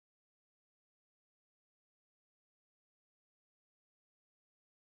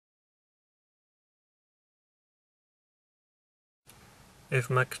If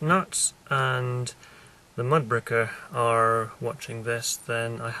McNuts and the Mudbricker are watching this,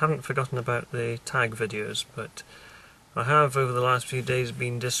 then I haven't forgotten about the tag videos, but I have over the last few days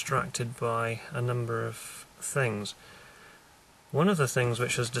been distracted by a number of things. One of the things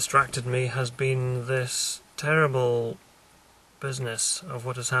which has distracted me has been this terrible business of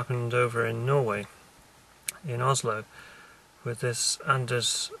what has happened over in Norway, in Oslo, with this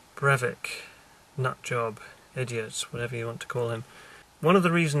Anders Breivik, nutjob, idiot, whatever you want to call him. One of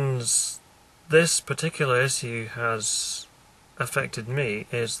the reasons this particular issue has affected me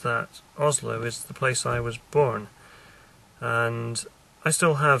is that Oslo is the place I was born, and I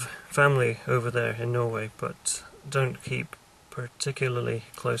still have family over there in Norway, but don't keep particularly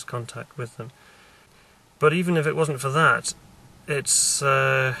close contact with them. But even if it wasn't for that, it's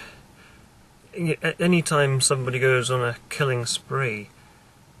any time somebody goes on a killing spree,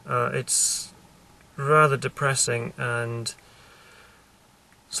 it's rather depressing, and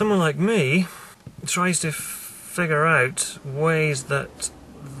someone like me tries to figure out ways that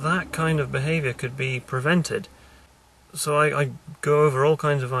that kind of behaviour could be prevented. So I go over all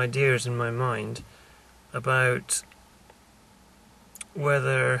kinds of ideas in my mind about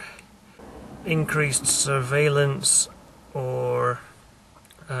whether increased surveillance or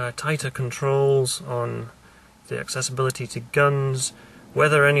tighter controls on the accessibility to guns,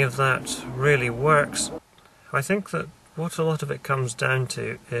 whether any of that really works. I think that what a lot of it comes down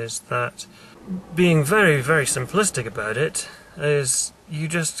to is that, being very, very simplistic about it, is you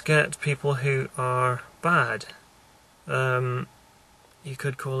just get people who are bad. You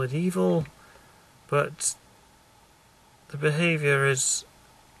could call it evil, but the behaviour is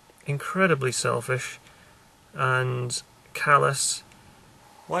incredibly selfish and callous.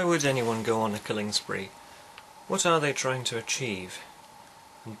 Why would anyone go on a killing spree? What are they trying to achieve?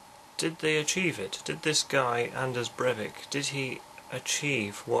 And did they achieve it? Did this guy, Anders Breivik, did he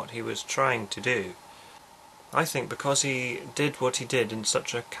achieve what he was trying to do? I think because he did what he did in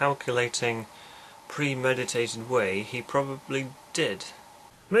such a calculating, premeditated way, he probably did.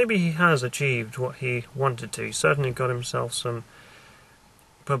 Maybe he has achieved what he wanted to. He certainly got himself some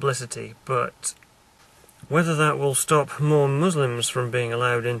publicity, but whether that will stop more Muslims from being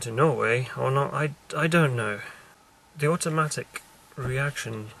allowed into Norway or not, I don't know. The automatic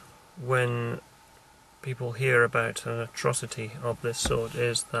reaction when people hear about an atrocity of this sort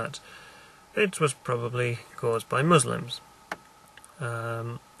is that it was probably caused by Muslims.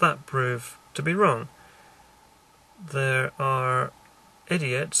 That proved to be wrong. There are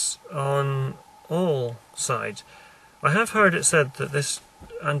idiots on all sides. I have heard it said that this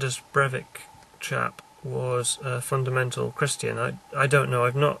Anders Breivik chap was a fundamental Christian. I don't know,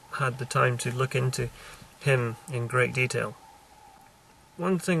 I've not had the time to look into him in great detail.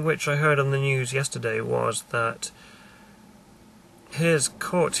 One thing which I heard on the news yesterday was that his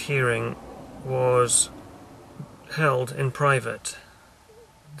court hearing was held in private.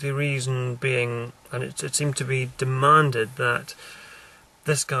 The reason being, and it seemed to be demanded, that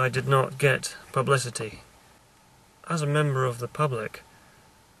this guy did not get publicity. As a member of the public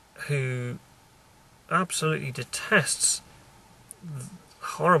who absolutely detests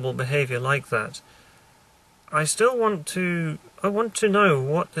horrible behaviour like that, I want to know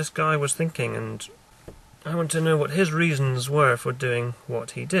what this guy was thinking, and I want to know what his reasons were for doing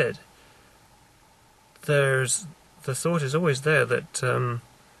what he did. The thought is always there that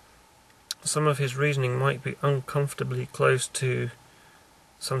some of his reasoning might be uncomfortably close to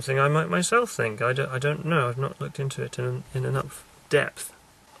something I might myself think. I don't know, I've not looked into it in enough depth.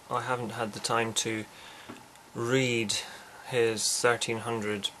 I haven't had the time to read his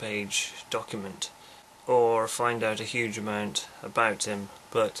 1300-page document or find out a huge amount about him,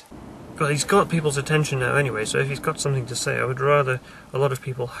 but he's got people's attention now anyway, so if he's got something to say, I would rather a lot of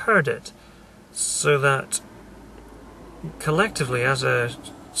people heard it, so that collectively as a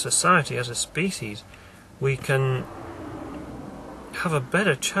society, as a species, we can have a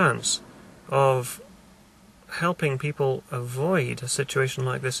better chance of helping people avoid a situation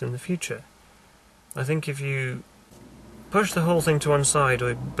like this in the future. I think if you push the whole thing to one side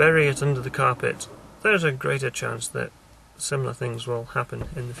or bury it under the carpet, there's a greater chance that similar things will happen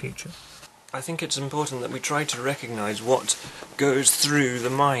in the future. I think it's important that we try to recognise what goes through the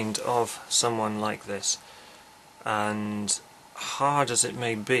mind of someone like this, and hard as it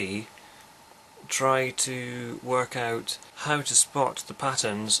may be, try to work out how to spot the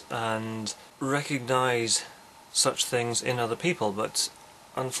patterns and recognise such things in other people, but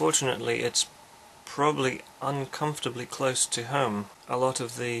unfortunately it's probably uncomfortably close to home. A lot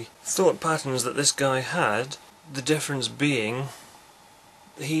of the thought patterns that this guy had, the difference being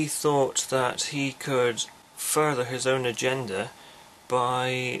he thought that he could further his own agenda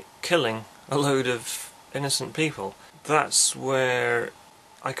by killing a load of innocent people. That's where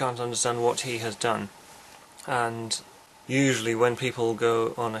I can't understand what he has done. And usually when people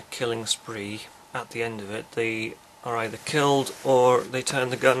go on a killing spree, at the end of it, they are either killed or they turn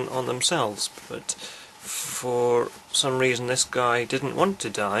the gun on themselves. But for some reason this guy didn't want to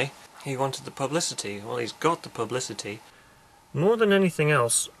die. He wanted the publicity. Well, he's got the publicity. More than anything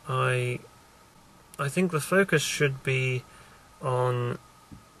else, I think the focus should be on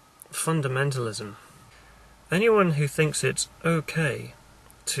fundamentalism. Anyone who thinks it's okay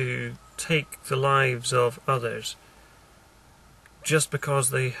to take the lives of others just because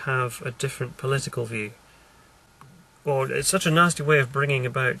they have a different political view, or it's such a nasty way of bringing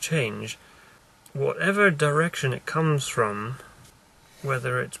about change, whatever direction it comes from,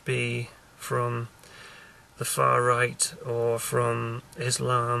 whether it be from the far right or from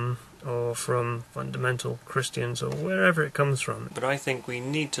Islam or from fundamental Christians or wherever it comes from. But I think we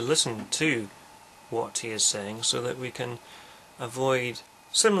need to listen to what he is saying so that we can avoid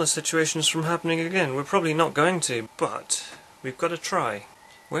similar situations from happening again. We're probably not going to, but we've got to try.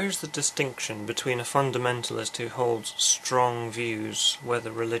 Where's the distinction between a fundamentalist who holds strong views,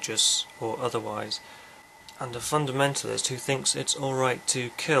 whether religious or otherwise, and a fundamentalist who thinks it's alright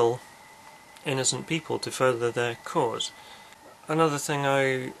to kill innocent people to further their cause? Another thing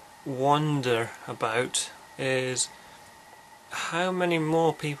I wonder about is how many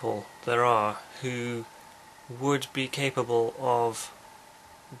more people there are who would be capable of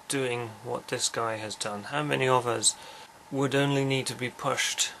doing what this guy has done. How many of us would only need to be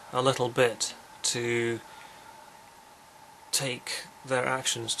pushed a little bit to take their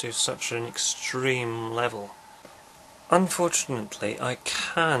actions to such an extreme level? Unfortunately, I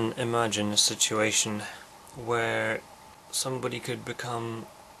can imagine a situation where somebody could become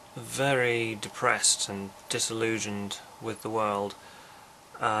very depressed and disillusioned with the world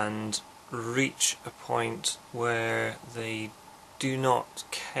and reach a point where they do not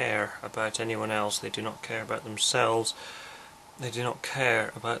care about anyone else, they do not care about themselves, they do not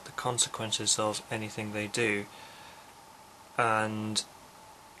care about the consequences of anything they do. And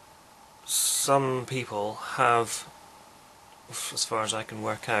some people have, as far as I can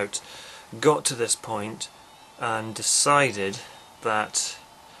work out, got to this point and decided that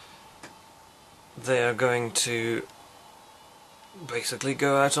they are going to basically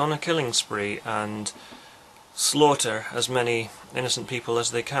go out on a killing spree and slaughter as many innocent people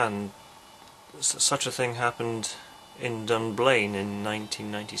as they can. Such a thing happened in Dunblane in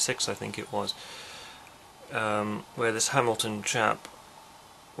 1996, I think it was, where this Hamilton chap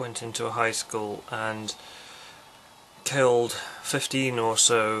went into a high school and killed 15 or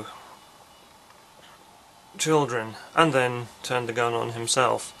so children and then turned the gun on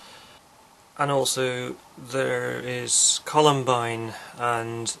himself. And also there is Columbine,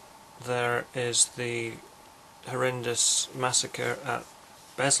 and there is the horrendous massacre at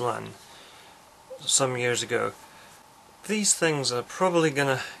Beslan some years ago. These things are probably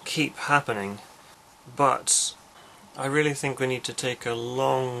going to keep happening, but I really think we need to take a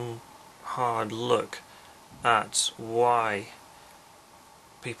long, hard look at why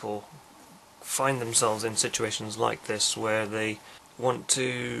people find themselves in situations like this where they want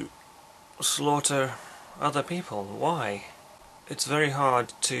to slaughter other people. Why? It's very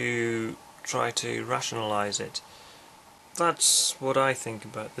hard to try to rationalize it. That's what I think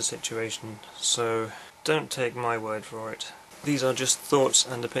about the situation, so don't take my word for it. These are just thoughts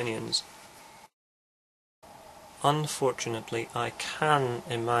and opinions. Unfortunately, I can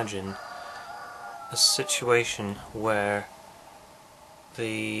imagine a situation where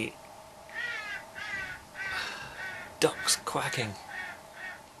the ducks quacking